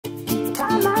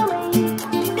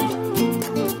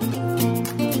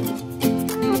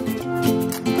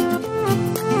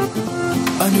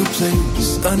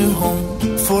a new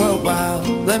home for a while,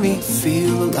 let me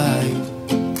feel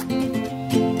alive.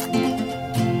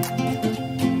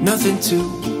 Nothing to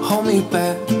hold me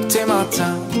back, take my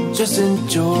time, just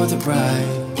enjoy the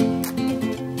ride.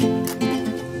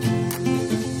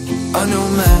 A new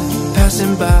man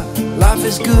passing by, life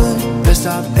is good, best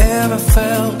I've ever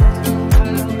felt.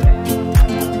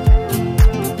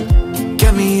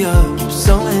 Get me up,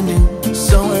 somewhere new,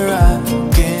 somewhere I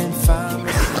can find.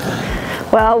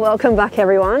 Well, welcome back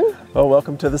everyone. Well,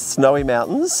 welcome to the snowy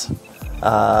mountains.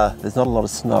 There's not a lot of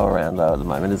snow around though at the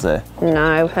moment, is there?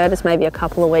 No, I've heard it's maybe a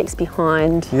couple of weeks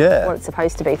behind what it's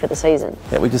supposed to be for the season.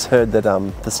 Yeah, we just heard that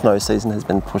the snow season has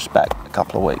been pushed back a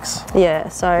couple of weeks. Yeah,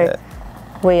 so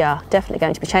we are definitely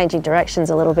going to be changing directions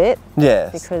a little bit.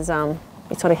 Yes. Because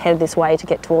we sort of headed this way to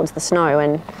get towards the snow,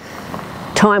 and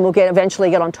time will eventually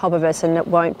get on top of us, and it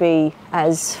won't be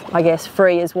as, I guess,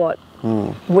 free as what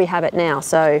we have it now.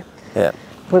 So yeah,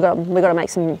 we've got to make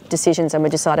some decisions, and we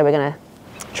decided we're going to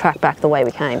track back the way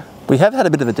we came. We have had a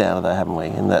bit of a downer though, haven't we?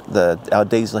 In that our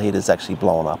diesel heater's actually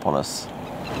blown up on us.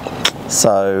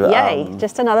 So yay,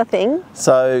 just another thing.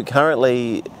 So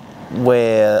currently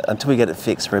until we get it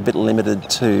fixed, we're a bit limited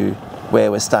to where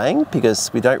we're staying,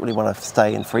 because we don't really want to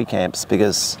stay in free camps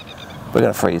because we're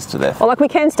going to freeze to death. Well, like, we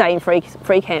can stay in free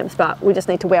camps, but we just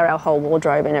need to wear our whole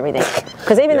wardrobe and everything.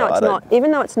 Because even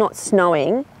though it's not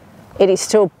snowing, it is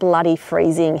still bloody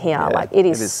freezing here. Yeah, like it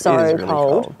is so really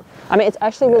cold. I mean, it's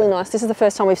actually really nice. This is the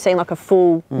first time we've seen like a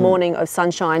full morning of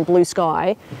sunshine, blue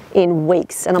sky in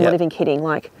weeks, and I'm not even kidding.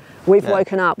 Like, we've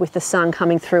woken up with the sun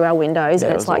coming through our windows,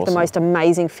 and it's like the most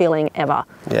amazing feeling ever.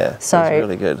 Yeah, so it's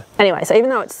really good. Anyway, so even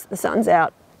though the sun's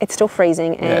out, it's still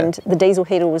freezing, and the diesel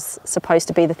heater was supposed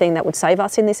to be the thing that would save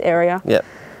us in this area. Yeah.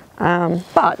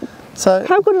 But so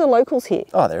how good are the locals here?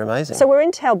 Oh, they're amazing. So we're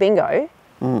in Talbingo,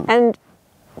 and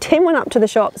Tim went up to the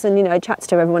shops and, you know, chats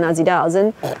to everyone as he does,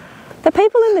 and the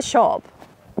people in the shop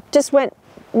just went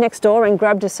next door and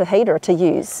grabbed us a heater to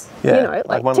use. Yeah, you know,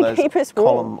 like to keep us warm.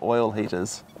 Column oil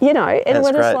heaters. You know, and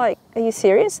we're just like, are you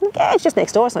serious? And like, yeah, it's just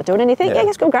next door, it's not doing anything. Yeah,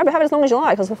 just go grab it, have it as long as you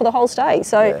like, for the whole stay.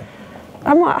 So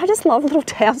I'm like, I just love little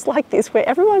towns like this where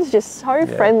everyone's just so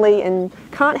friendly and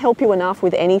can't help you enough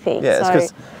with anything. Yeah,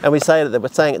 so, and we're saying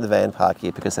at the van park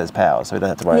here because there's power, so we don't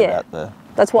have to worry about the.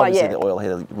 That's why, obviously the oil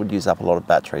heater would use up a lot of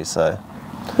batteries, so.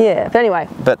 Yeah, but anyway.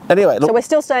 Look, so we're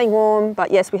still staying warm, but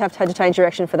yes, we have had to change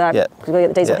direction for that because we got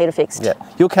the diesel heater fixed. Yeah,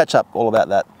 you'll catch up all about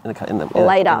that in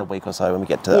a week or so when we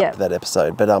get to that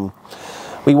episode. But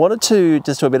we wanted to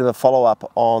just do a bit of a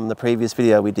follow-up on the previous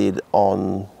video we did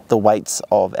on the weights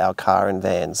of our car and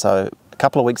van. So a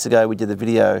couple of weeks ago we did a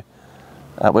video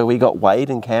where we got weighed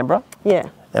in Canberra. Yeah.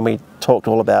 And we talked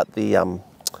all about the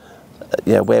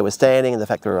where we're standing and the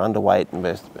fact that we're underweight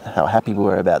and how happy we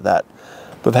were about that.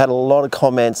 We've had a lot of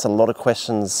comments and a lot of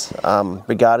questions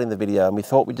regarding the video, and we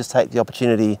thought we'd just take the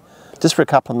opportunity just for a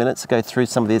couple of minutes to go through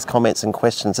some of these comments and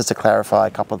questions just to clarify a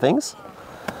couple of things.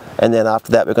 And then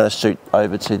after that we're going to shoot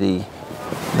over to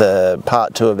the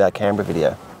part 2 of our Canberra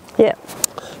video. Yeah.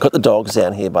 Got the dogs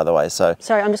down here, by the way, so...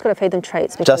 Sorry, I'm just going to feed them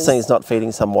treats because... Justine's not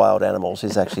feeding some wild animals,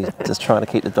 she's actually just trying to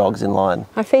keep the dogs in line.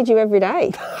 I feed you every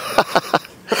day.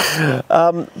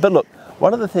 But look,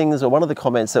 one of the things, or one of the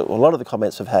comments, a lot of the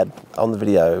comments we've had on the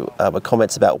video were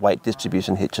comments about weight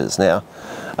distribution hitches. Now,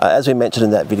 as we mentioned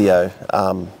in that video,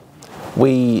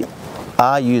 we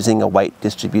are using a weight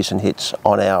distribution hitch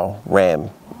on our Ram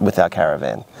with our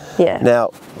Caravan. Yeah.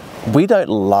 Now, we don't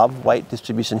love weight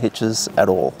distribution hitches at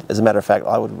all. As a matter of fact,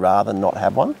 I would rather not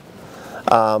have one.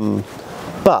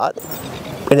 But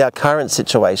in our current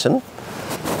situation,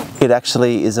 it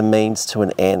actually is a means to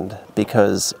an end,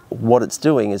 because what it's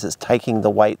doing is it's taking the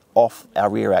weight off our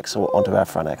rear axle onto our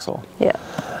front axle. Yeah.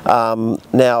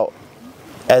 Now,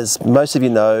 as most of you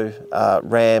know,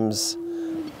 Rams,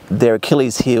 their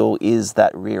Achilles heel is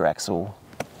that rear axle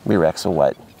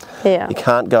weight. Yeah. You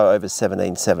can't go over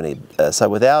 1770. So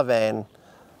with our van,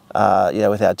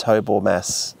 with our tow bore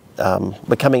mass,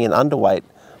 we're coming in underweight.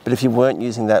 But if you weren't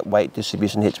using that weight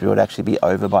distribution hitch, we would actually be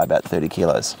over by about 30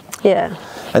 kilos. Yeah.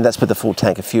 And that's with the full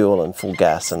tank of fuel and full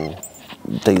gas and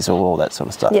diesel, all that sort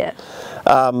of stuff. Yeah.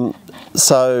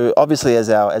 So obviously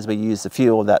as we use the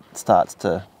fuel, that starts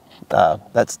to,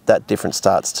 that difference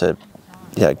starts to,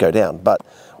 go down. But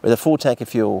with a full tank of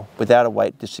fuel, without a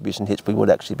weight distribution hitch, we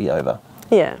would actually be over.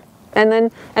 Yeah.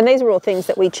 And these were all things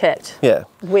that we checked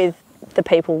with the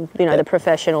people, the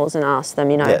professionals, and asked them,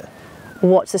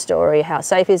 what's the story? How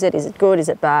safe is it? Is it good? Is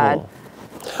it bad?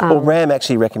 Well, Ram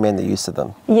actually recommend the use of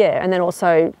them. Yeah, and then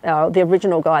also the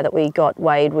original guy that we got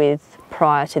weighed with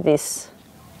prior to this,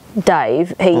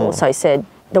 Dave, he also said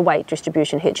the weight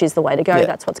distribution hitch is the way to go.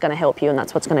 That's what's going to help you, and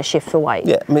that's what's going to shift the weight.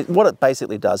 Yeah, I mean, what it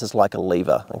basically does is like a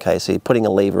lever, okay? So you're putting a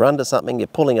lever under something, you're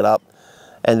pulling it up,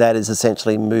 and that is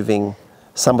essentially moving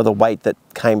some of the weight that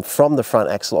came from the front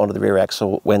axle onto the rear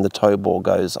axle when the tow ball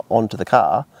goes onto the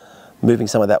car, moving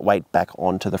some of that weight back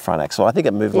onto the front axle. I think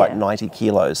it moved like 90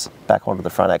 kilos back onto the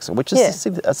front axle, which is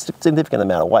a significant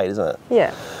amount of weight, isn't it?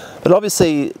 Yeah. But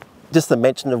obviously, just the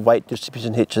mention of weight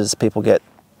distribution hitches, people get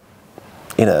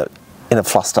in a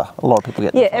fluster. A lot of people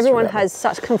get in a fluster. Everyone has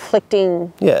such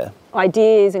conflicting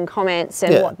ideas and comments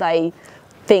and what they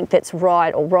think that's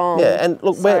right or wrong. Yeah, and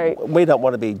look, we don't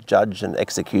want to be judge and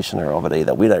executioner of it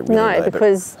either. We don't really know. No,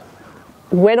 because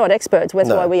we're not experts. That's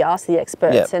why we ask the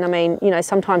experts. And I mean, you know,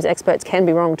 sometimes experts can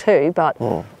be wrong too, but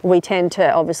we tend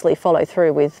to obviously follow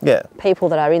through with people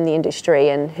that are in the industry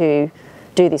and who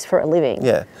do this for a living.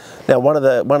 Yeah. Now, one of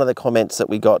the comments that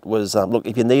we got was, look,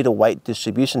 if you need a weight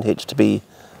distribution hitch to be,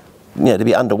 to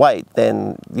be underweight,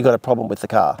 then you got a problem with the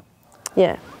car.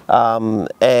 Yeah.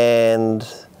 And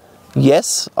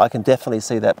yes, I can definitely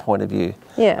see that point of view.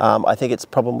 Yeah. I think it's a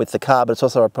problem with the car, but it's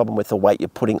also a problem with the weight you're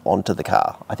putting onto the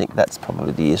car. I think that's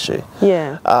probably the issue.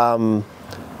 Yeah.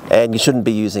 And you shouldn't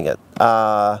be using it.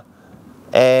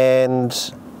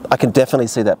 And I can definitely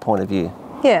see that point of view.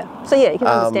 Yeah. So yeah, you can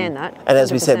understand that. 100%. And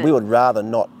as we said, we would rather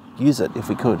not use it if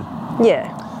we could.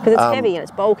 Yeah. Because it's heavy and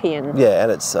it's bulky and... Yeah,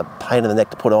 and it's a pain in the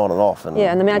neck to put on and off. And,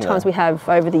 and the amount of times we have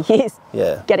over the years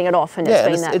getting it off and it's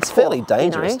been that... it's fairly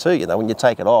dangerous too, when you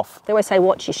take it off. They always say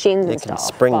watch your shins and stuff. It can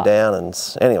spring down and...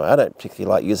 Anyway, I don't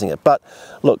particularly like using it. But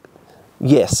look,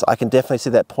 yes, I can definitely see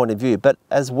that point of view. But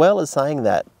as well as saying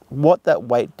that, what that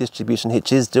weight distribution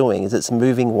hitch is doing is it's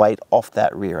moving weight off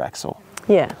that rear axle.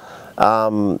 Yeah.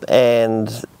 And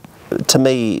to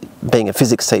me, being a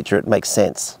physics teacher, it makes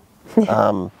sense.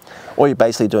 All you're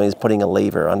basically doing is putting a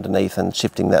lever underneath and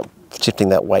shifting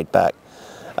that weight back.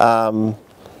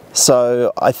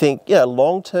 So I think,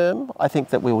 long term, I think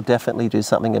that we will definitely do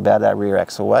something about our rear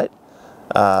axle weight.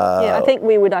 I think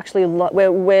we would actually we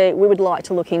would like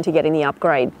to look into getting the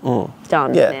upgrade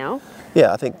done now.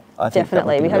 Yeah, I think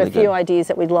definitely. We have a few ideas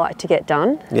that we'd like to get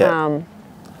done. Yeah.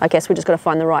 I guess we just got to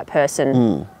find the right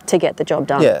person to get the job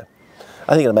done. Yeah,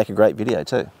 I think it'll make a great video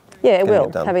too. Yeah, it will,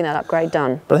 having that upgrade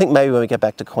done. But I think maybe when we get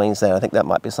back to Queensland, I think that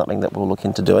might be something that we'll look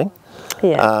into doing.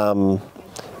 Yeah.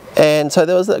 And so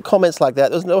there was comments like that.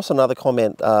 There was also another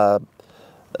comment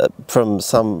from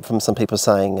some people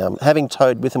saying, having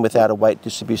towed with and without a weight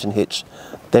distribution hitch,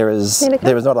 there is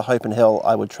not a hope in hell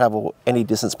I would travel any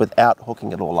distance without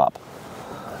hooking it all up.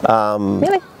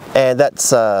 Really? And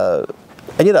that's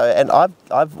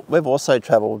we've also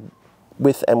travelled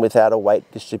with and without a weight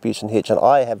distribution hitch, and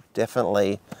I have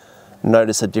definitely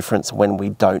noticed a difference when we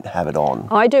don't have it on.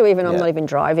 I do, even I'm not even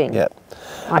driving. Yeah.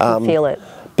 I can feel it.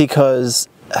 Because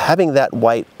having that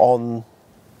weight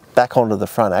back onto the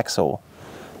front axle,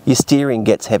 your steering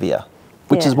gets heavier,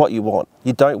 which is what you want.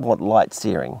 You don't want light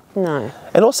steering. No.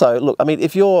 And also, look, I mean,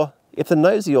 if the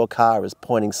nose of your car is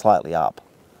pointing slightly up,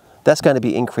 that's going to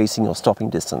be increasing your stopping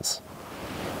distance.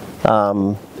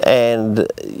 And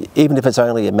even if it's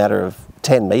only a matter of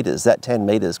 10 metres, that 10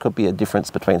 metres could be a difference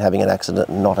between having an accident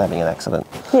and not having an accident.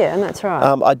 Yeah, and that's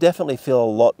right. I definitely feel a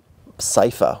lot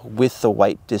safer with the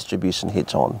weight distribution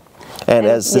hitch on. And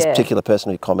as this particular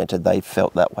person who commented, they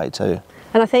felt that way too.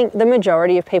 And I think the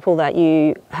majority of people that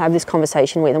you have this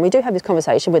conversation with, and we do have this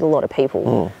conversation with a lot of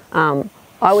people,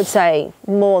 I would say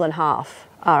more than half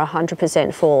are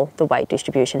 100% for the weight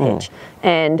distribution hitch.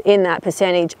 And in that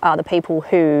percentage are the people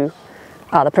who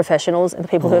are the professionals and the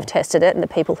people who have tested it and the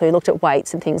people who looked at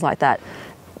weights and things like that.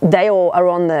 They all are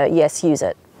on the yes, use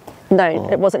it. No,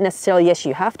 it wasn't necessarily yes,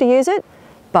 you have to use it,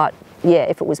 but yeah,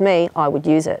 if it was me, I would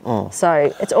use it.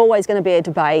 So it's always going to be a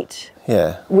debate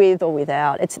with or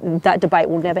without. That debate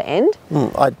will never end.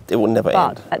 It will never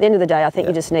end. But at the end of the day, I think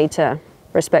you just need to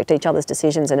respect each other's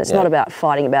decisions, and it's not about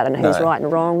fighting about it and who's right and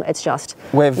wrong. It's just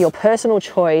your personal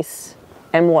choice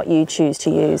and what you choose to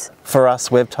use. For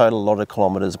us, we've towed a lot of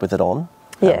kilometres with it on,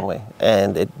 haven't we?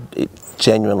 And it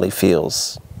genuinely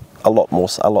feels a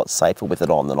lot safer with it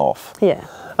on than off. Yeah.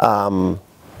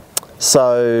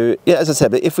 So yeah, as I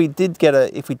said, if we did get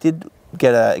a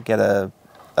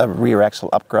rear axle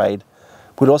upgrade,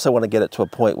 we'd also want to get it to a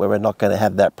point where we're not going to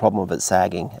have that problem of it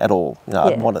sagging at all.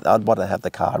 I'd want to have the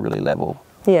car really level.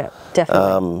 Yeah,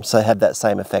 definitely. So have that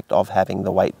same effect of having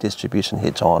the weight distribution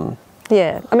hitch on.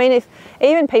 Yeah, I mean, if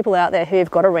even people out there who've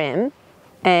got a Ram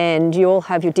and you all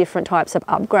have your different types of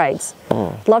upgrades,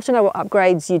 I'd love to know what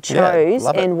upgrades you chose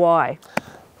and why.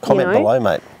 Comment below,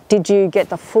 mate. Did you get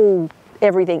the full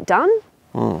everything done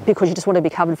because you just want to be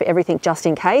covered for everything just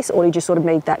in case, or did you sort of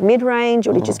need that mid-range,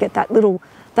 or did you just get that little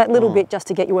that little bit just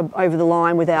to get you over the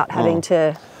line without having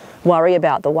to worry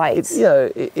about the weights.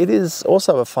 It is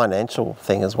also a financial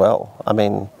thing as well. I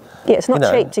mean, yeah, it's not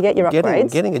cheap to get your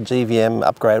upgrades. Getting a GVM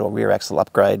upgrade or rear axle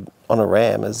upgrade on a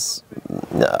Ram is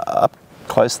up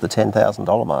close to the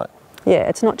 $10,000 mark. Yeah,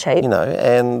 it's not cheap.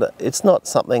 And it's not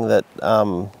something that,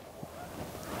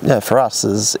 for us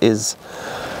is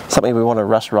something we want to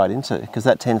rush right into, because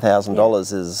that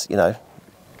 $10,000 is,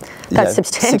 that's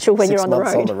substantial when you're on the road.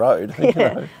 6 months on the road.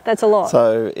 Yeah, that's a lot.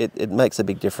 So it makes a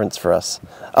big difference for us.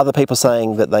 Other people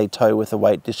saying that they tow with a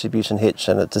weight distribution hitch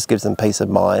and it just gives them peace of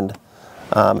mind.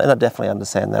 And I definitely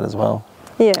understand that as well.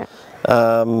 Yeah.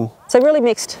 So really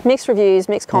mixed reviews,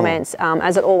 mixed comments,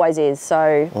 as it always is.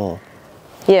 So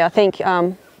yeah, I think.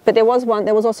 But there was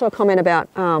also a comment about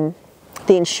the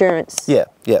insurance. Yeah.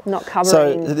 Not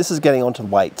covering. So this is getting onto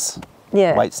weights.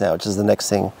 Yeah. Weights now, which is the next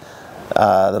thing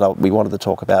that we wanted to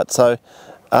talk about. So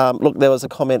look, there was a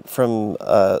comment from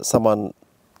someone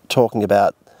talking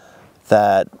about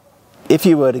that if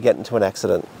you were to get into an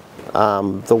accident,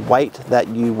 the weight that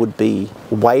you would be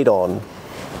weighed on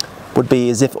would be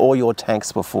as if all your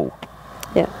tanks were full.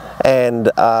 Yeah.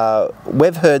 And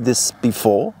we've heard this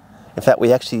before. In fact,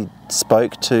 we actually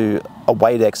spoke to a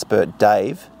weight expert,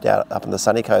 Dave, down up in the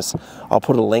sunny coast. I'll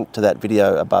put a link to that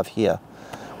video above here.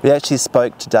 We actually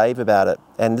spoke to Dave about it,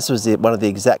 and this was one of the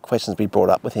exact questions we brought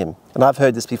up with him. And I've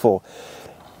heard this before.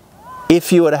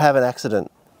 If you were to have an accident,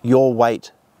 your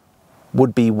weight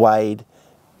would be weighed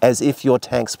as if your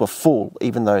tanks were full,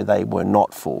 even though they were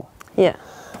not full. Yeah.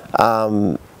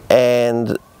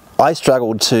 And I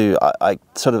struggled to, I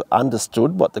sort of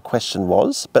understood what the question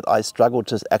was, but I struggled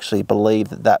to actually believe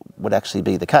that that would actually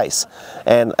be the case.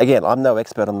 And again, I'm no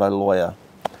expert, I'm no lawyer.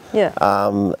 Yeah.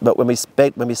 But when we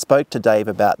spoke to Dave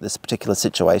about this particular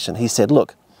situation, he said,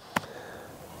 look,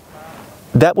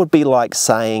 that would be like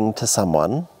saying to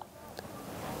someone's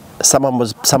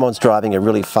driving a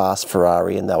really fast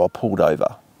Ferrari and they were pulled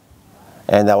over.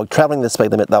 And they were travelling the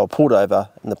speed limit, they were pulled over,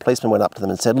 and the policeman went up to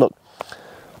them and said, look,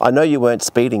 I know you weren't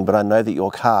speeding, but I know that your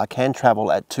car can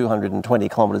travel at 220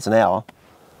 kilometres an hour,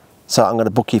 so I'm going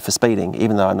to book you for speeding,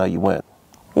 even though I know you weren't.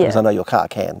 Yeah. Because I know your car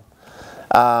can.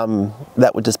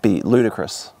 That would just be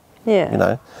ludicrous.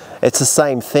 Yeah. It's the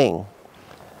same thing.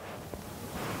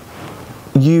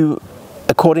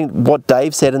 According to what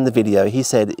Dave said in the video, he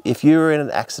said, if you were in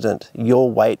an accident,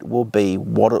 your weight will be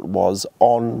what it was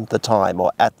on the time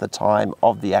or at the time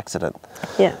of the accident.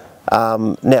 Yeah.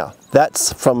 Now,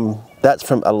 that's from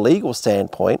a legal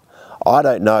standpoint. I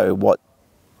don't know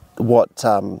what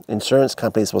insurance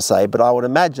companies will say, but I would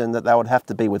imagine that they would have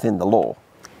to be within the law.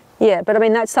 Yeah, but I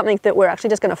mean, that's something that we're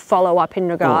actually just going to follow up in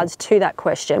regards to that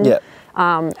question. Yeah.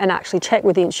 And actually check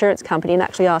with the insurance company and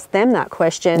actually ask them that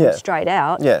question straight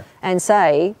out and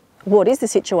say, what is the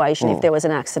situation if there was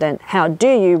an accident? How do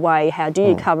you weigh? How do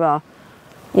you cover,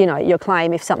 your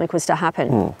claim if something was to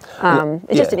happen?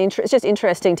 It's just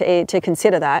interesting to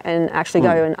consider that and actually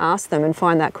go and ask them and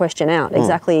find that question out.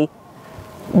 Exactly.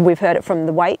 We've heard it from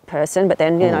the weight person, but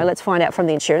then, let's find out from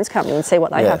the insurance company and see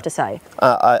what they have to say.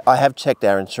 I have checked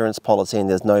our insurance policy and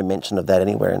there's no mention of that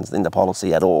anywhere in the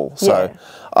policy at all. So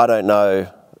I don't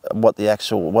know what their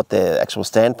actual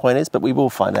standpoint is, but we will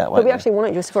find out. But we actually want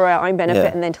it just for our own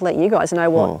benefit and then to let you guys know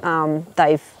what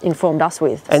they've informed us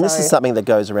with. And this is something that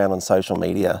goes around on social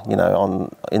media,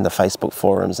 in the Facebook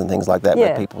forums and things like that,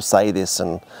 where people say this,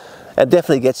 and it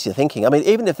definitely gets you thinking. I mean,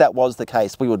 even if that was the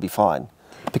case, we would be fine,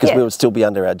 because we would still be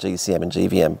under our GCM and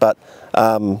GVM. But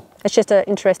it's just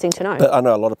interesting to know. But I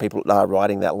know a lot of people are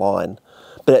riding that line,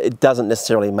 but it doesn't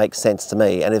necessarily make sense to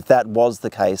me. And if that was the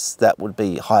case, that would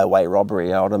be highway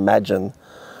robbery. I would imagine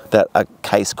that a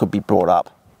case could be brought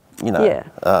up,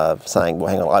 saying, well,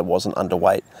 hang on, I wasn't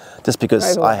underweight. Just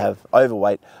because I have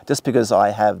overweight, just because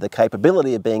I have the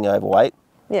capability of being overweight,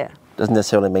 doesn't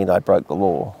necessarily mean I broke the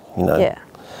law,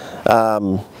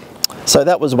 So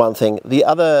that was one thing.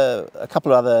 A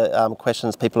couple of other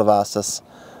questions people have asked us.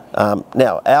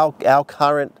 Now, our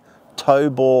current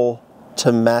tow ball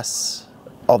to mass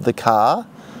of the car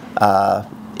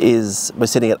we're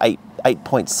sitting at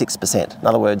 8.6%. In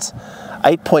other words,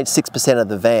 8.6% of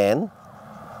the van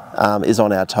is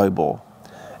on our tow ball.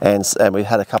 And we've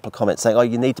had a couple of comments saying, oh,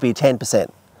 you need to be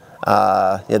 10%.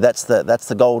 That's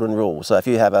the golden rule. So if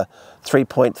you have a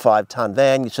 3.5 tonne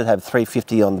van, you should have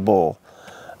 350 on the ball.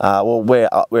 Well,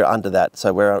 we're under that,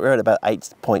 so we're at about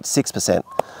 8.6%.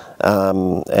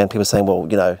 And people are saying, well,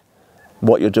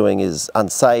 what you're doing is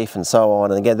unsafe and so on.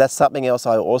 And again, that's something else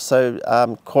I also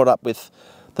caught up with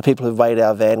the people who weighed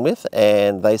our van with,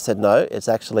 and they said no, it's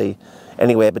actually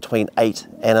anywhere between 8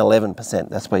 and 11%.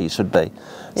 That's where you should be.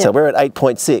 So we're at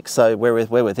 8.6, so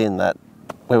we're within that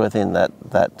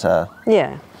that.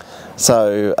 Yeah.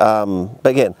 So, but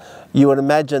again, you would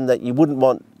imagine that you wouldn't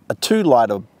want a too light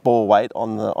a ball weight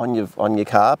on your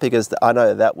car, because I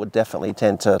know that would definitely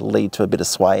tend to lead to a bit of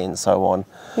sway and so on.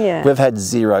 Yeah. We've had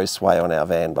zero sway on our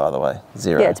van, by the way,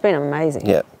 zero. Yeah, it's been amazing.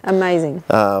 Yeah. Amazing.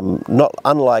 Not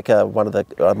unlike one of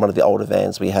the older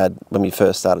vans we had when we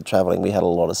first started travelling. We had a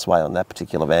lot of sway on that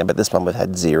particular van, but this one we've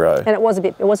had zero. And it was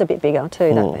a bit bigger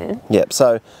too, that van. Yeah.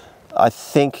 So I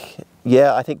think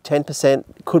 10%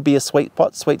 could be a sweet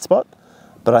spot,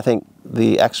 but I think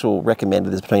the actual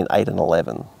recommended is between 8 and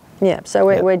 11. Yeah, so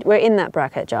we're in that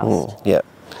bracket just. Yeah.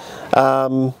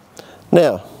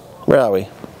 Now, where are we?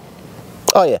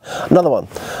 Oh yeah, another one.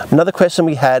 Another question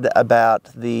we had about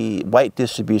the weight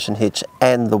distribution hitch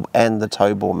and the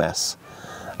tow ball mass.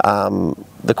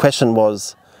 The question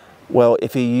was, well,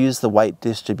 if you use the weight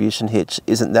distribution hitch,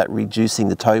 isn't that reducing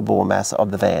the tow ball mass of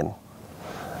the van?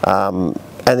 And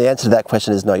the answer to that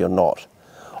question is no, you're not.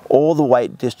 All the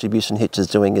weight distribution hitch is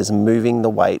doing is moving the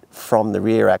weight from the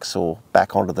rear axle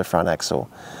back onto the front axle.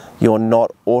 You're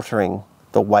not altering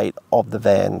the weight of the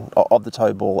van, of the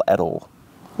tow ball at all.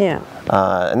 Yeah.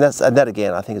 And that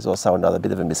again, I think is also another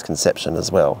bit of a misconception as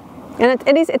well. And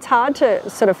it's hard to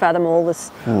sort of fathom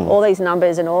all these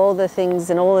numbers and all the things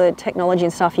and all the technology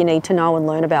and stuff you need to know and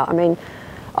learn about. I mean,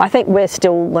 I think we're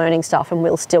still learning stuff, and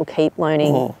we'll still keep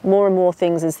learning more and more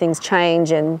things as things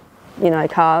change, and you know,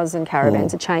 cars and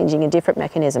caravans are changing in different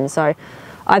mechanisms. So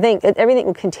I think everything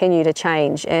will continue to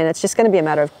change, and it's just going to be a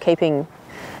matter of keeping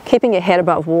your head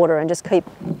above water and just keep,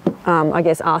 I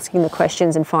guess, asking the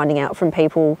questions and finding out from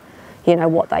people, you know,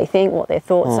 what they think, what their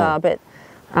thoughts are. But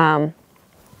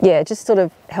yeah, just sort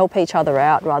of help each other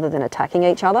out rather than attacking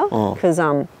each other, because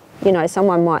you know,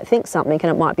 someone might think something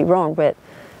and it might be wrong, but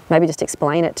maybe just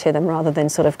explain it to them rather than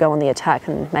sort of go on the attack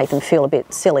and make them feel a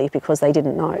bit silly because they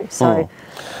didn't know. So.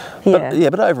 Yeah.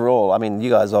 But overall, I mean,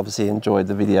 you guys obviously enjoyed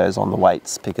the videos on the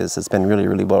weights because it's been really,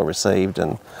 really well received.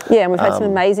 And yeah, and we've had some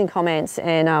amazing comments,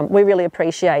 and we really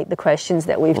appreciate the questions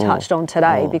that we've touched on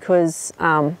today, because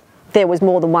there was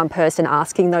more than one person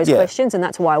asking those questions, and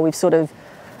that's why we've sort of,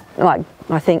 like,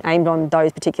 I think, aimed on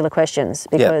those particular questions,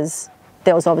 because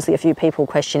there was obviously a few people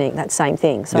questioning that same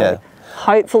thing. So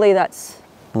hopefully that's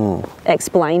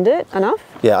explained it enough.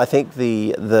 Yeah, I think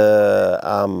the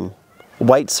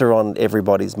weights are on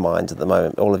everybody's minds at the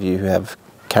moment. All of you who have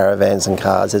caravans and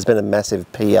cars, there's been a massive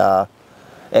PR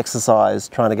exercise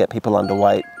trying to get people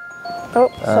underweight.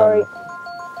 Oh, sorry.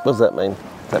 What does that mean?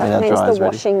 Does that mean our means dryer's the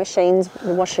ready? washing machines,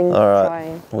 the washing. All right.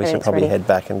 drying. We should probably head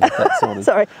back and get that sorted.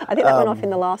 Sorry, I think that went off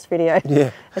in the last video. Yeah.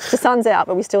 It's the sun's out,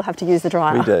 but we still have to use the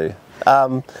dryer. We do.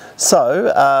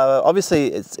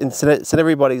 Obviously, it's in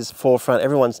everybody's forefront.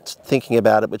 Everyone's thinking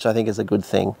about it, which I think is a good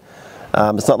thing.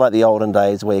 It's not like the olden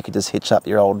days where you could just hitch up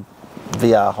your old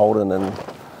VR Holden and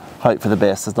hope for the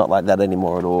best. It's not like that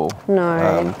anymore at all.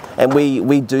 No. And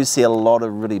we do see a lot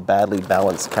of really badly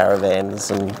balanced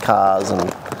caravans and cars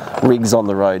and rigs on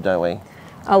the road, don't we?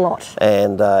 A lot.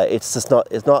 And it's not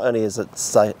only is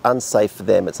it unsafe for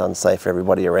them, it's unsafe for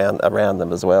everybody around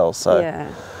them as well. So,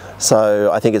 yeah.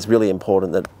 So I think it's really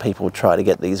important that people try to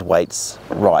get these weights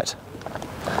right.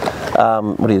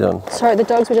 What are you doing? Sorry, the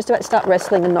dogs were just about to start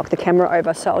wrestling and knock the camera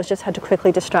over, so I just had to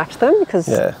quickly distract them because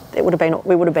we would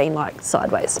have been like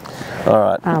sideways. All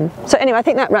right. So anyway, I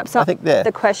think that wraps up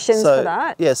the questions for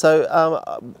that. Yeah. So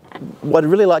I'd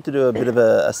really like to do a bit of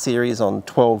a series on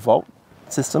 12-volt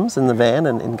systems in the van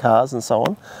and in cars and so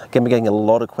on. Again, we're getting a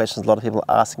lot of questions. A lot of people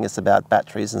asking us about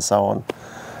batteries and so on.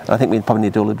 And I think we probably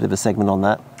need to do a little bit of a segment on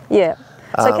that. Yeah.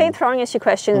 So keep throwing us your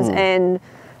questions and.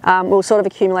 We'll sort of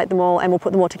accumulate them all and we'll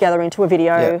put them all together into a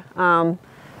video,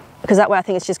 because that way I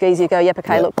think it's just easier to go, yep,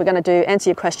 okay, look, we're going to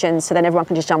answer your questions, so then everyone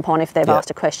can just jump on if they've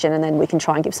asked a question, and then we can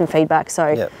try and give some feedback.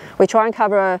 So we try and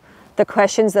cover the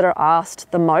questions that are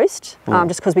asked the most,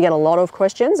 just because we get a lot of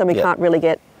questions and we can't really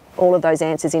get all of those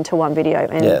answers into one video.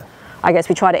 And I guess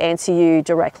we try to answer you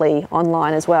directly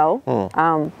online as well.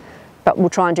 But we'll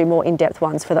try and do more in-depth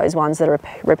ones for those ones that are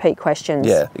repeat questions.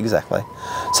 Yeah, exactly.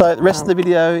 So the rest of the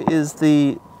video is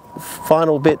the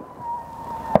final bit.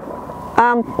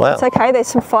 Wow. It's okay, there's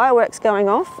some fireworks going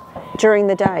off during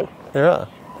the day. There are.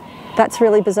 That's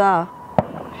really bizarre.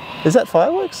 Is that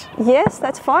fireworks? Yes,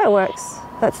 that's fireworks.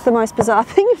 That's the most bizarre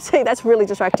thing you've seen. That's really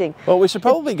distracting. Well, we should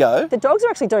probably go. The dogs are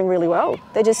actually doing really well.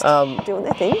 They're just doing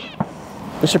their thing.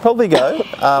 We should probably go,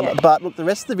 but look, the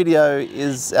rest of the video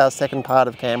is our second part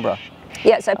of Canberra.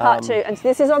 Yeah, so part 2, and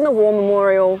this is on the War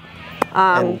Memorial.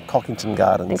 And Cockington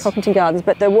Gardens. And Cockington Gardens,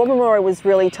 but the War Memorial was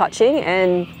really touching,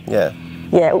 and yeah,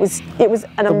 it was an amazing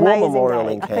day. The War Memorial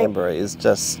in Canberra is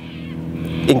just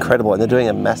incredible, and they're doing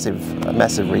a massive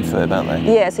refurb, aren't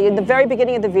they? Yeah, so at the very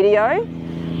beginning of the video,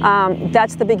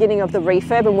 that's the beginning of the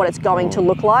refurb and what it's going to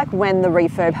look like when the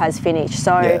refurb has finished.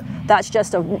 So that's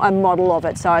just a model of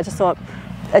it. So I just thought,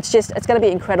 it's going to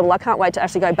be incredible. I can't wait to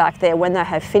actually go back there when they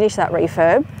have finished that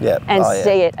refurb and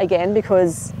see it again,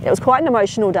 because it was quite an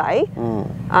emotional day.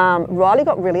 Riley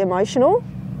got really emotional,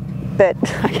 but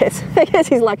I guess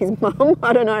he's like his mum,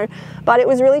 I don't know. But it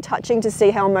was really touching to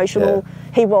see how emotional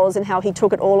he was and how he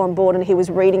took it all on board, and he was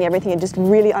reading everything and just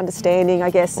really understanding, I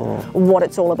guess, what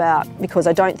it's all about, because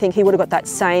I don't think he would have got that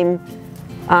same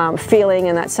feeling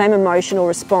and that same emotional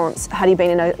response had he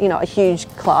been in a huge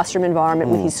classroom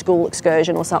environment with his school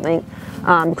excursion or something,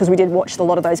 because we did watch a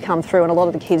lot of those come through, and a lot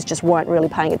of the kids just weren't really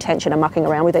paying attention and mucking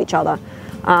around with each other.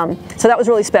 So that was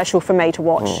really special for me to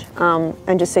watch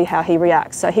and just see how he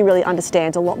reacts. So he really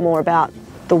understands a lot more about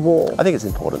the war. I think it's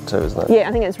important too, isn't it? Yeah,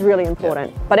 I think it's really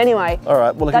important. But anyway, all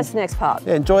right, well, that's the next part.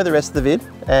 Yeah, enjoy the rest of the vid,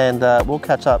 and we'll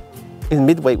catch up in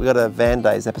midweek. We've got a Van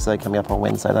Days episode coming up on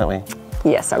Wednesday, don't we?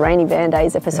 Yes, a rainy Van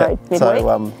Days episode midweek.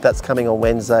 So that's coming on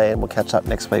Wednesday, and we'll catch up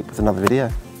next week with another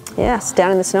video. Yes,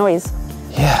 down in the snowies.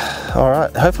 Yeah, all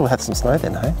right. Hopefully we'll have some snow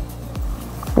then, hey?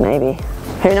 Maybe.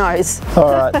 Who knows?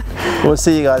 All right. We'll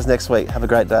see you guys next week. Have a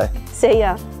great day. See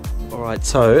ya. All right,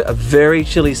 so a very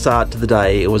chilly start to the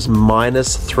day. It was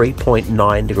minus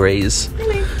 3.9 degrees.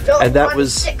 Really? And that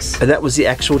was the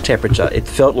actual temperature. It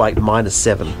felt like minus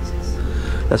 7.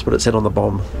 That's what it said on the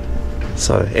bomb.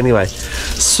 So anyway,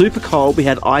 super cold. We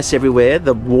had ice everywhere.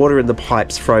 The water in the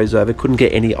pipes froze over. Couldn't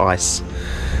get any ice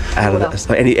out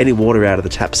of any water out of the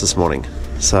taps this morning.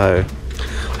 So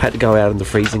I had to go out in the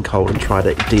freezing cold and try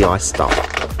to de-ice stuff.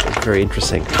 It was very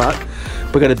interesting. But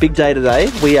we've got a big day today.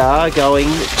 We are going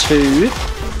to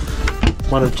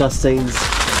one of Justine's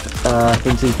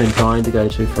things he's been trying to go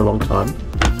to for a long time.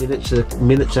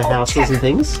 Miniature houses and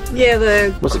things. Yeah,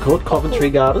 what's it called?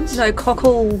 Cockington Gardens? No,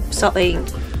 Cockle something.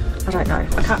 I don't know.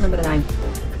 I can't remember the name.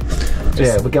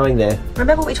 Yeah, we're going there.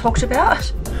 Remember what we talked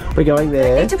about? We're going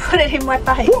there. I need to put it in my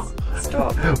face.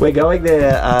 Stop. We're going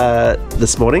there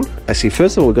this morning. Actually,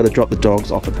 first of all, we've got to drop the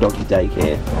dogs off at doggy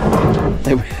daycare.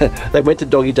 They went to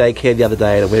doggy daycare the other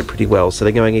day and it went pretty well, so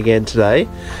they're going again today.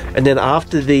 And then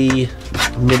after the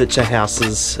miniature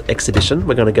houses exhibition,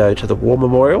 we're going to go to the War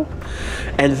Memorial,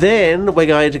 and then we're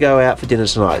going to go out for dinner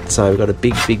tonight. So we've got a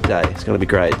big day. It's going to be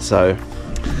great. So,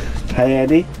 hey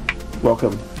Andy,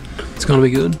 welcome. It's going to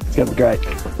be good. It's going to be great.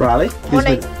 Riley,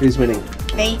 who's winning?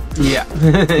 Me. Yeah.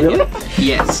 Really?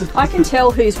 Yes. I can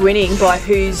tell who's winning by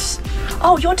who's...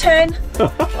 Oh, your turn.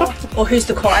 Or who's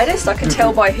the quietest. I can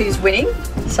tell by who's winning.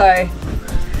 So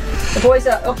the boys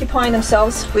are occupying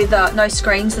themselves with no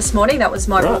screens this morning. That was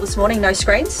my rule this morning, no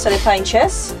screens. So they're playing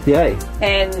chess. Yay.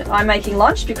 And I'm making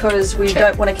lunch because we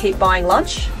don't want to keep buying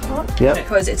lunch. Yep.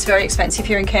 Because it's very expensive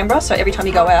here in Canberra. So every time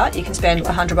you go out, you can spend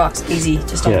 $100 easy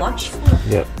just on lunch.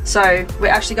 Yep. So we're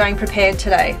actually going prepared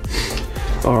today.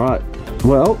 All right.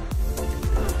 Well,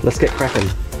 let's get cracking.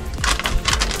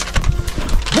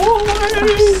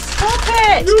 Stop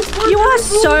it! You are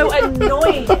so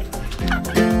annoying.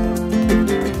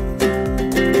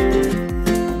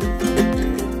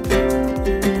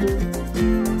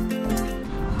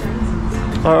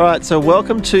 All right, so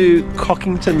welcome to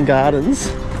Cockington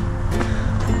Gardens.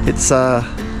 It's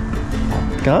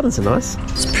gardens are nice.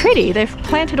 It's pretty. They've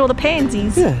planted all the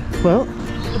pansies. Yeah. Well.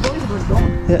 The boys have already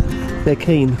gone. Yeah, they're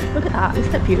keen. Look at that.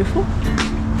 Isn't that beautiful?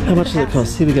 How much does it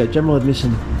cost? Here we go. General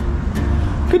admission.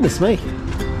 Goodness me.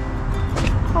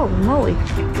 Oh moly.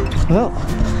 Well,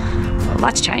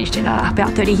 that's changed in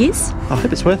about 30 years. I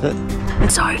hope it's worth it.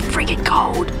 It's so freaking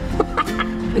cold.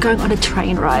 We're going on a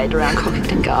train ride around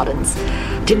Cockington Gardens.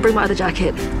 Didn't bring my other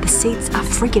jacket. The seats are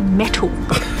freaking metal.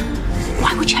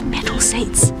 Why would you have metal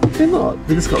seats? They're not.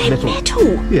 They're just got They're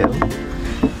metal. Yeah.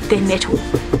 They're metal.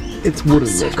 It's wooden.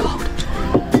 So cold.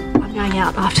 I'm going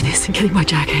out after this and getting my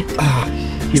jacket.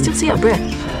 You still see our breath?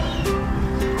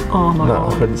 Oh my god.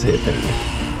 No, I couldn't see it then.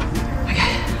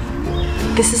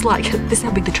 Okay. This is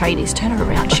how big the train is. Turn it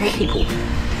around, show people.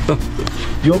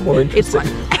 You're more interesting.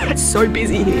 It's so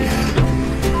busy here.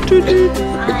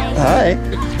 Hi.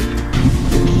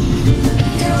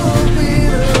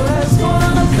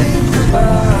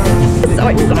 So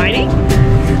exciting.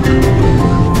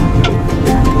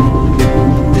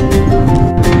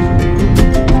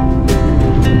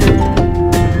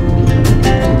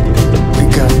 We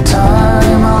got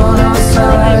time on our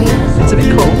side. It's a bit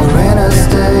cool. We're in a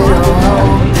state of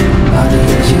home. I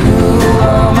need you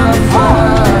on my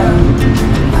fire.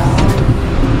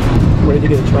 Ready to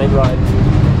get a train ride.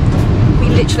 We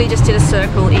literally just did a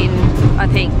circle in, I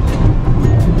think,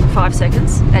 5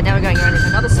 seconds, and now we're going around in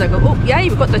another circle. Oh, yay,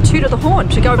 we've got the toot of the horn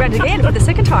to go around again for the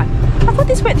second time. I thought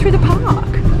this went through the park.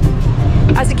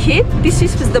 As a kid, this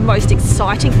was the most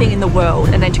exciting thing in the world,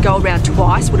 and then to go around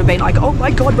twice would have been like, oh my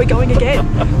God, we're going again.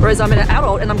 Whereas I'm an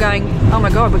adult and I'm going, oh my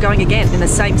God, we're going again in the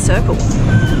same circle.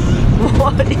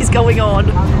 What is going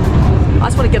on? I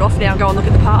just want to get off now and go and look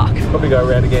at the park. Probably go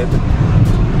around again.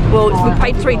 Well, we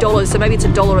paid $3, so maybe it's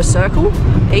 $1 a circle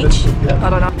each. Yeah. I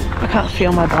don't know. I can't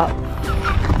feel my butt.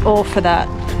 Or for that,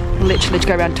 literally to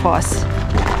go around twice.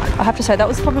 I have to say, that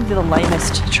was probably the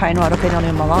lamest train ride I've been on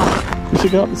in my life. We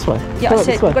should go up this way. Yeah, I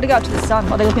said, we've got to go up to the sun.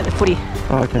 Oh, they're looking at the footy.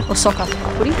 Oh, okay. Or soccer.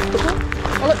 Footy? Football?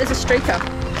 Oh, look, there's a streaker.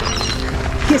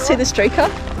 You see the streaker?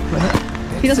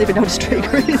 He doesn't even know what a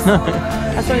streaker is.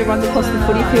 That's why he runs across the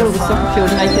footy field or the soccer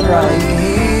field naked road.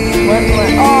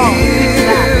 Oh, it's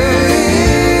that.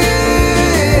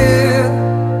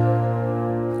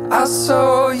 I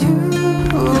saw you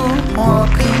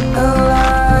walking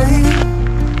alive.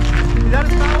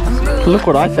 Look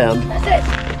what I found. That's it.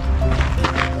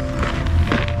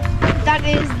 That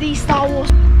is the Star Wars.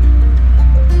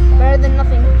 Better than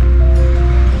nothing.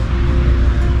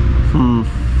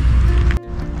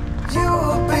 You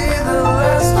will be the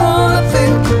last one to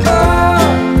think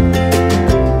about.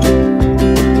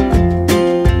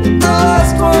 The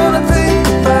last one to think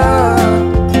about.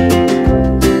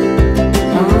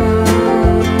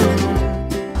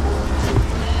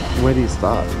 Where do you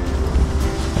start?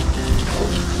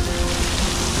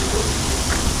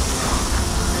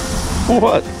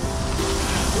 What?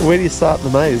 Where do you start the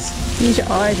maze? Use your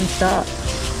eyes and start.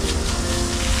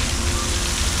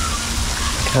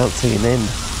 Can't see an end.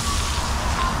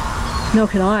 Nor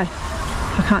can I.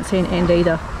 I can't see an end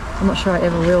either. I'm not sure I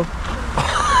ever will.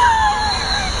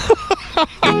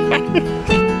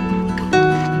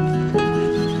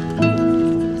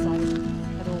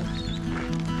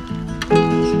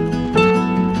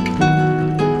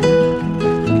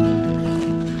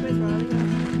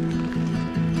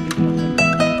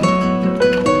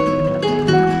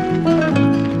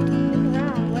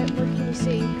 What can you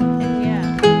see? Yeah.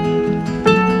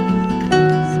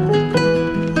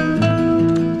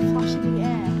 Flash in the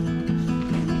air.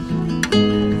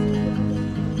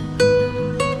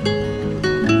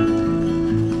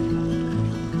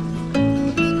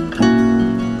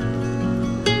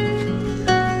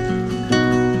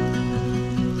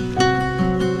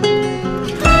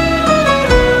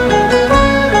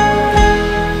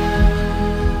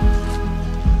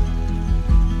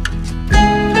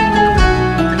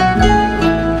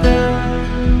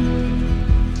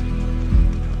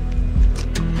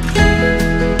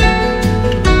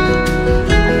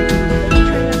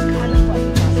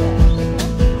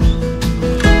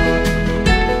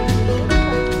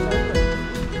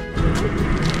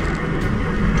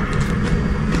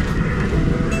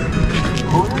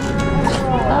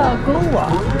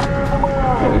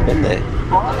 Yeah, we've been there.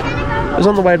 It was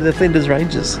on the way to the Flinders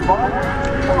Ranges.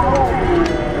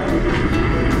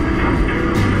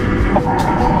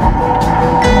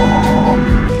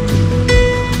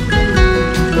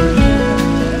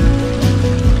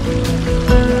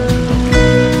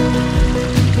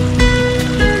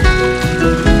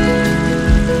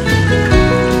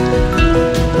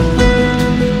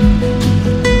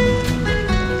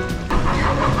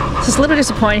 It's a little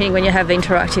disappointing when you have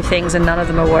interactive things and none of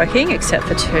them are working except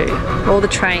for 2. All the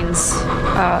trains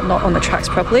are not on the tracks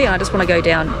properly, and I just want to go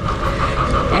down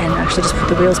and actually just put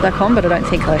the wheels back on, but I don't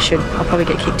think I should. I'll probably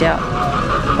get kicked out.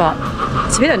 But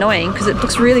it's a bit annoying because it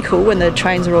looks really cool when the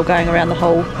trains are all going around the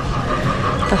whole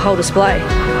display.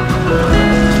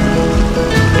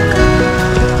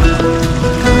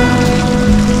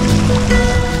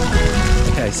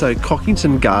 Okay, so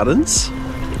Cockington Gardens.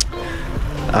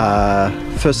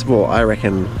 First of all, I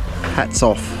reckon hats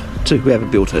off to whoever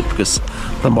built it, because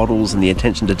the models and the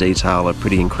attention to detail are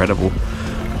pretty incredible.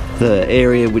 The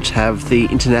area which have all the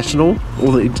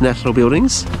international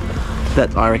buildings,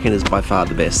 that I reckon is by far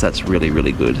the best. That's really,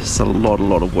 really good. So a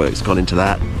lot of work's gone into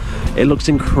that. It looks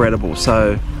incredible.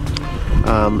 So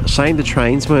shame the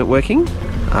trains weren't working.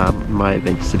 My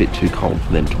event's a bit too cold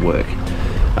for them to work.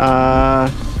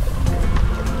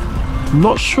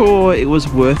 Not sure it was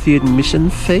worth the admission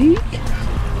fee.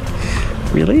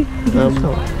 Really?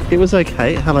 It was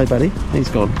okay. Hello, buddy. He's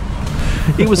gone.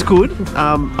 It was good.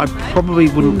 I probably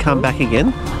wouldn't come back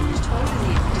again.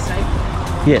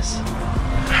 Yes.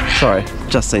 Sorry,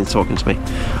 Justine's talking to me.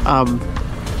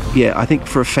 Yeah, I think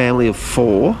for a family of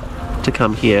 4 to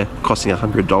come here costing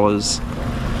 $100,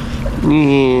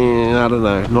 yeah, I don't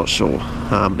know, not sure.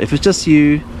 If it's just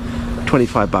you,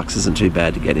 $25 isn't too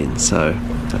bad to get in. So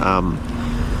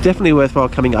definitely worthwhile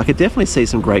coming. I could definitely see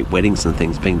some great weddings and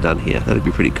things being done here. That'd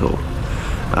be pretty cool.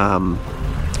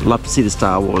 Love to see the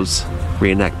Star Wars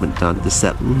reenactment done just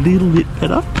that little bit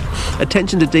better.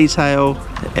 Attention to detail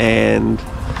and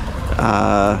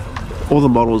all the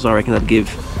models, I reckon I'd give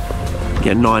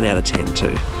 9 out of 10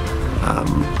 too.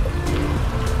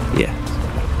 Yeah,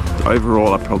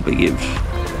 overall I'd probably give,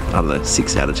 I don't know,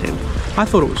 6 out of 10. I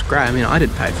thought it was great. I mean, I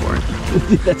didn't pay for it.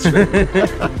 That's true.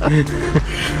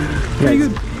 Pretty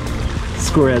good.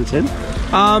 Score out of 10?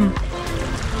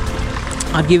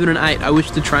 I'd give it an 8. I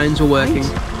wish the trains were working.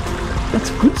 8? That's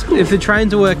a good score. If the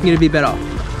trains were working, it'd be better.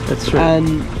 That's true.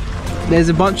 And there's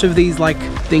a bunch of these like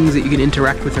things that you can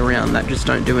interact with around that just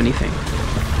don't do anything.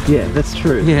 Yeah, that's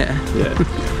true. Yeah.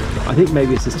 I think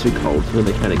maybe it's just too cold for the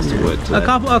mechanics to work today. A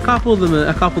couple of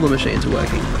the machines are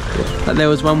working. Yeah. Like there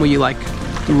was one where you like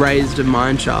raised a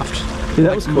mine shaft. Yeah,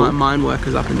 that was cool. Mine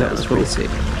workers up and down. That was pretty sick.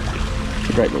 It's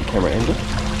a great little camera angle.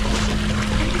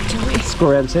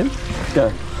 Score out of 10?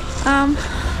 Go.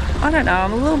 I don't know,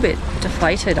 I'm a little bit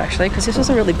deflated actually, because this was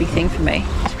a really big thing for me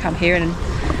to come here, and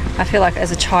I feel like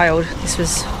as a child this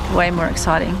was way more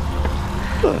exciting.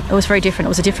 It was very different. It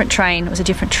was a different train, it was a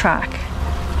different track.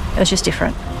 It was just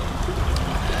different.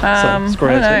 So, score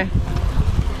I out don't of 10? know.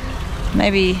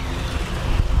 Maybe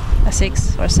a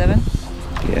 6 or a 7.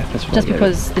 Yeah, that's right. Just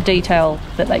because the detail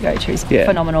that they go to is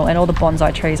phenomenal, and all the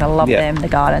bonsai trees, I love them, the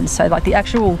gardens. So like the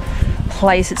actual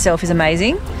place itself is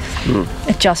amazing.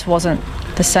 It just wasn't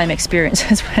the same experience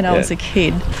as when I was a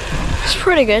kid. It's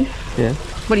pretty good. Yeah.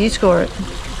 What do you score it?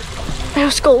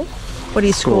 Our school. What do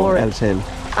you score it? Out of 10?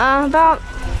 About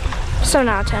 7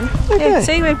 out of 10. Okay. Yeah,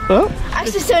 see,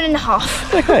 Actually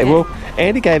 7.5. Okay, well,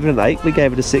 Andy gave it an 8, we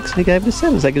gave it a 6, and he gave it a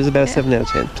 7, so that gives us about a 7 out of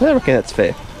 10. So I reckon that's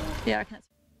fair. yeah, I reckon that's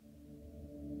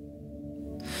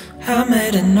I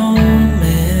met an old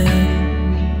man.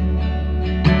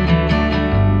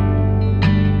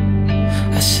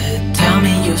 I said, tell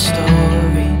me your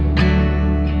story.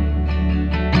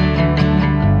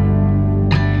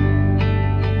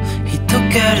 He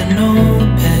took out an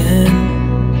old pen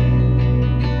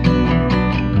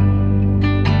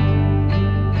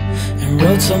and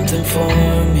wrote something for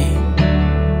me.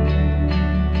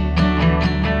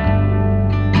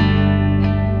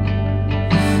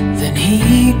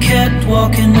 He kept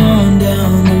walking on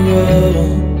down the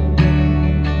road,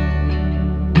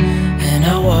 and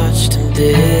I watched him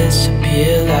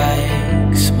disappear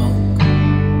like smoke.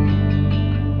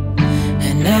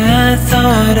 And I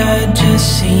thought I'd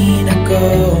just seen a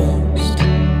ghost.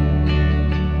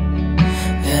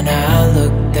 Then I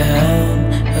looked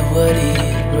down at what he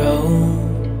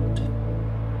wrote.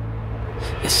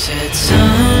 It said,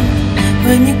 son,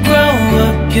 when you grow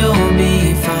up you'll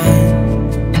be fine.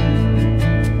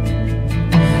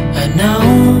 I know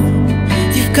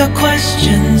you've got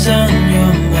questions on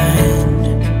your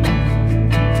mind.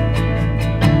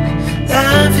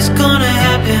 Life is gonna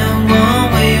happen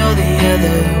one way or the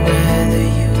other, whether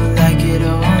you like it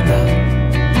or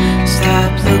not.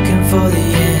 Stop looking for the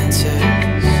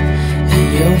answers and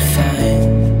you'll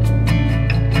find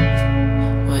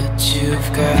what you've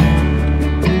got.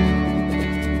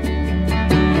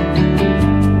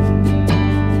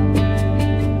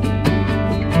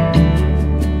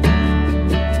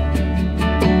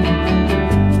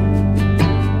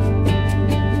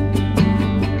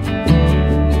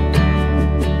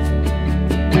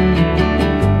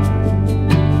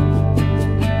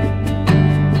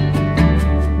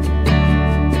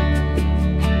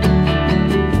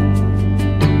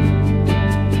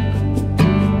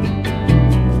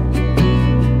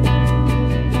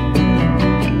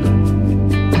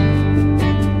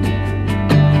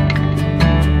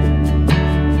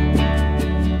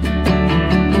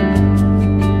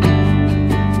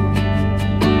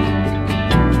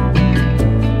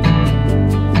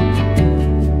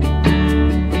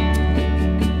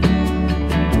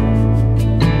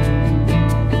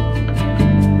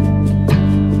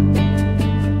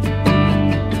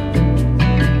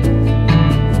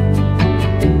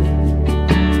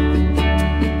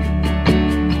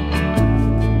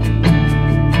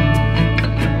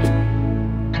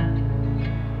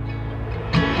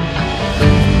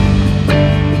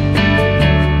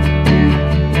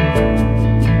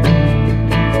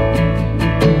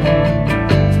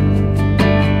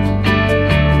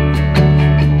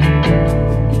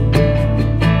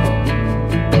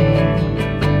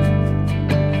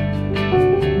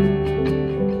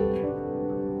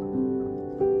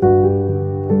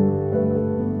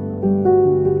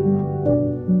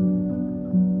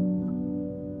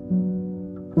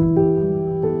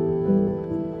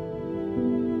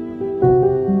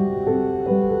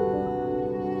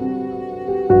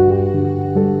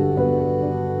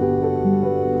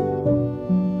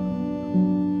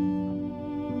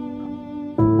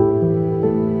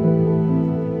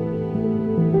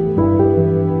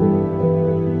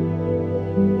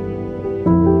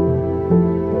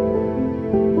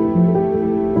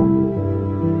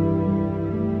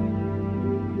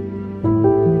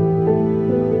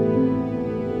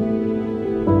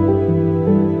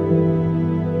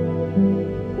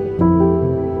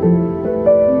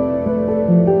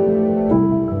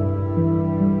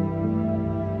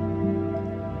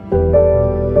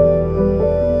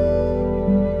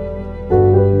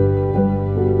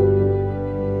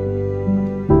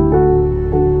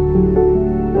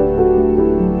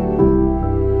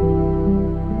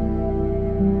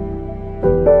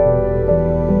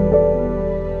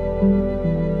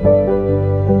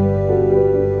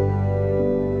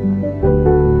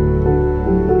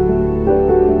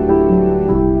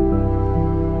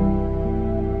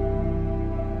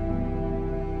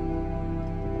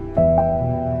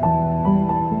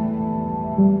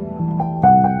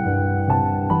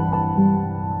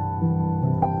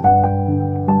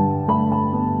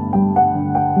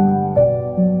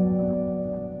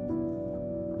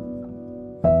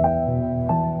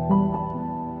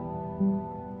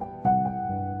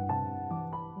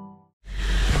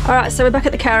 Alright, so we're back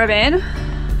at the caravan.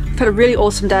 We've had a really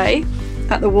awesome day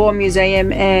at the War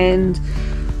Museum and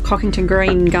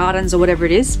Cockington Gardens or whatever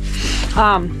it is.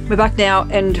 We're back now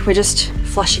and we're just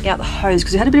flushing out the hose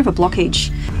because we had a bit of a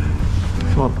blockage.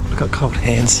 Come on, I've got cold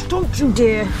hands. Don't you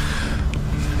dare.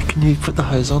 Can you put the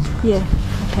hose on? Yeah,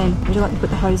 I can. Would you like to put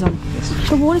the hose on? Yes.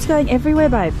 The water's going everywhere,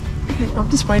 babe. I'm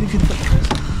just waiting for you to put the hose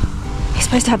on. He's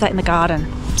supposed to have that in the garden.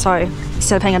 So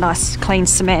instead of having a nice clean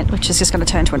cement, which is just going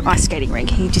to turn to an ice skating rink,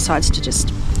 he decides to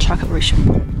just chuck it where he should.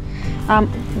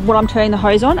 What I'm turning the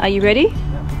hose on, are you ready?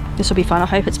 Yep. This will be fun. I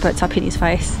hope it spurts up in his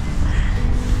face.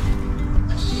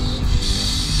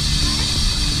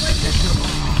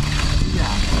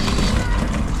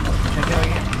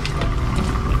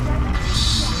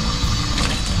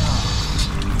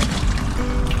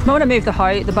 I want to move the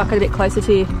bucket a bit closer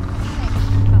to you.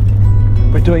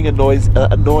 We're doing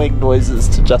annoying noises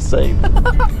to Justine.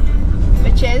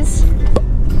 Bitches.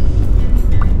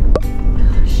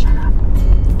 Oh, shut up.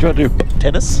 Do you want to do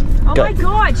tennis? Oh my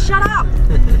god, shut up!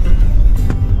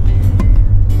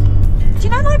 Do you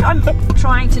know, like, I'm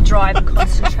trying to drive and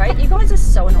concentrate? You guys are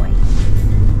so annoying.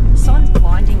 The sun's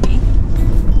blinding me.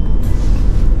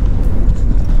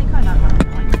 I think I know how I'm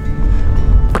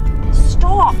blind.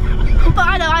 Stop!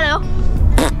 I know.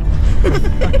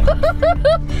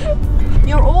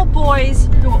 You're all boys,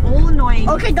 you're all annoying.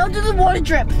 Okay, don't do the water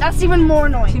drip. That's even more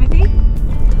annoying. Timothy?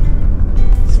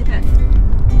 Sip it.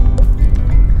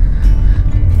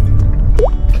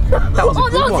 That was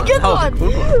a good one.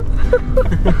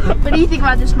 What do you think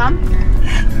about this, Mum?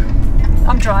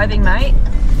 I'm driving, mate.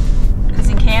 Because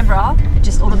in Canberra, it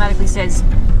just automatically says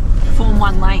form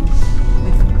one lane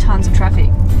with tons of traffic.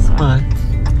 So No.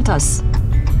 it does.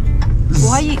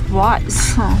 Why are you... What?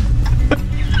 Oh.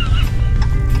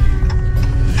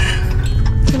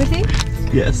 Timothy?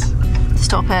 Yes.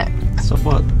 Stop it. Stop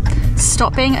what?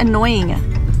 Stop being annoying.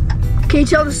 Can you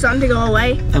tell the sun to go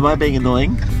away? Am I being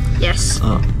annoying? Yes.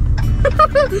 Oh.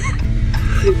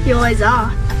 You always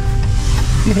are.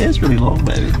 Your hair's really long,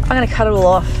 baby. I'm going to cut it all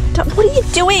off. What are you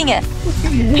doing?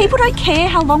 People don't care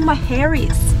how long my hair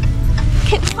is.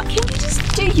 Can you just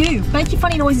do you? Make your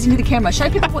funny noises into the camera. Show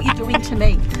people what you're doing to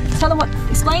me. Tell them what...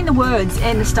 Explain the words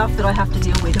and the stuff that I have to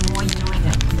deal with and why you're doing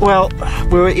it. Well,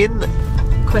 we were in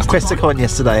Questacon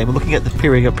yesterday and we're looking at the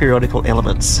periodical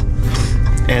elements.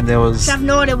 And there was... I have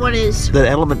no idea what it is. The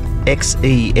element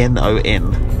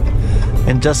Xenon.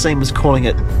 And Justine was calling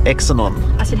it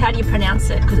Exenon. I said, how do you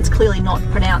pronounce it? Because it's clearly not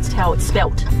pronounced how it's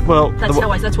spelt. Well, that's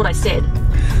what I said.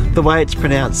 The way it's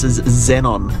pronounced is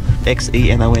Xenon.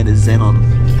 Xenon is Xenon.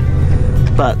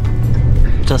 But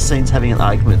Justine's having an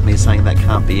argument with me saying that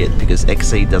can't be it because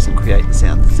XE doesn't create the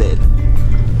sound Z.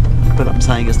 But I'm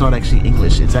saying it's not actually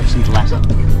English, it's actually Latin.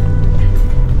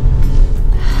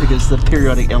 Because the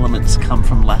periodic elements come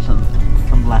from Latin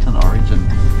origin.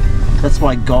 That's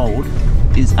why gold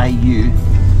is AU,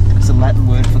 because the Latin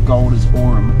word for gold is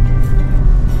aurum.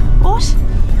 What?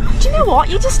 Do you know what?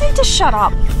 You just need to shut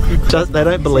up. They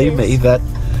don't believe me that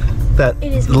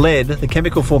lead, the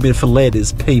chemical formula for lead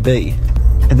is PB.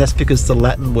 And that's because the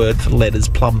Latin word for lead is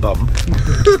plum bum.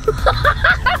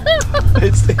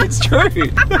 it's true.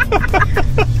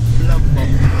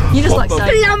 You just like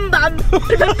saying Plum bum.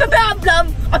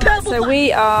 So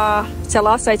it's our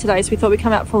last day today, so we thought we'd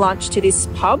come out for lunch to this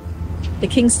pub, the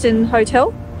Kingston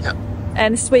Hotel. Yep.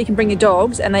 And this is where you can bring your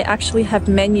dogs, and they actually have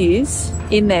menus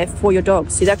in there for your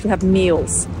dogs. So you actually have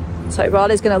meals. So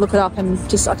Riley's going to look it up and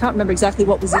I can't remember exactly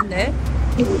what was in there.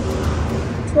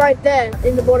 It's right there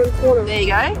in the bottom corner. There you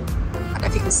go. I don't know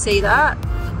if you can see that.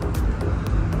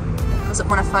 Doesn't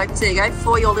want to focus. There you go.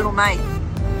 For your little mate.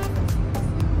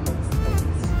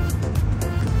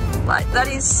 Like, that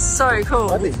is so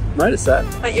cool. I didn't notice that.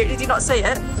 Wait, did you not see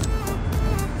it?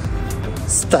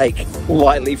 Steak,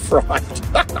 lightly fried.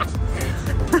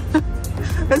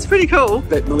 That's pretty cool.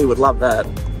 Bet Millie would love that.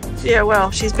 Yeah,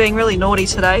 well, she's being really naughty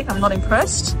today. I'm not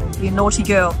impressed. You naughty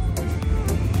girl.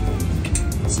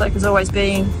 Soka's always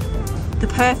being the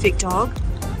perfect dog.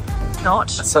 Not.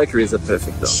 Soka is a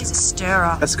perfect dog. She's a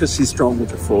stirrer. That's because she's strong with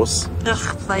the force.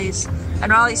 Ugh, please.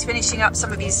 And Riley's finishing up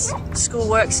some of his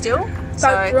schoolwork still.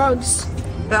 About drugs.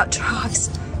 About drugs.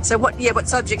 So what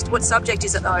subject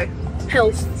is it though?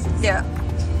 Health. Yeah.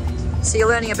 So you're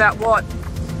learning about what?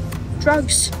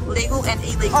 Drugs. Legal and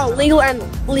illegal. Oh, legal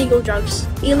and legal drugs.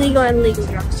 Illegal and legal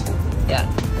drugs. Yeah.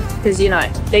 Because, you know,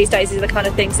 these days these are the kind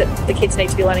of things that the kids need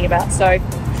to be learning about. So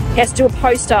he has to do a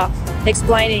poster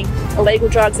explaining illegal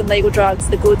drugs and legal drugs,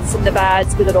 the goods and the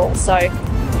bads with it all. So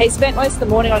he spent most of the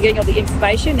morning on getting all the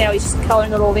information. Now he's just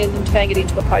colouring it all in and turning it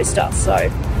into a poster. So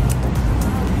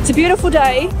it's a beautiful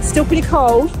day, still pretty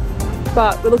cold,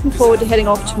 but we're looking forward to heading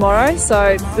off tomorrow.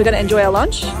 So we're going to enjoy our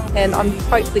lunch, and I'm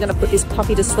hopefully going to put this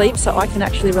puppy to sleep so I can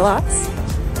actually relax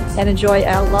and enjoy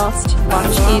our last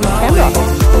lunch in Canberra.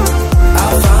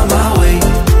 I'll find my way.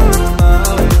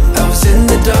 I was in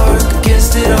the dark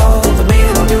against it all, but made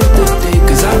it through the day,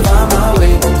 'cause I found my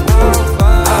way.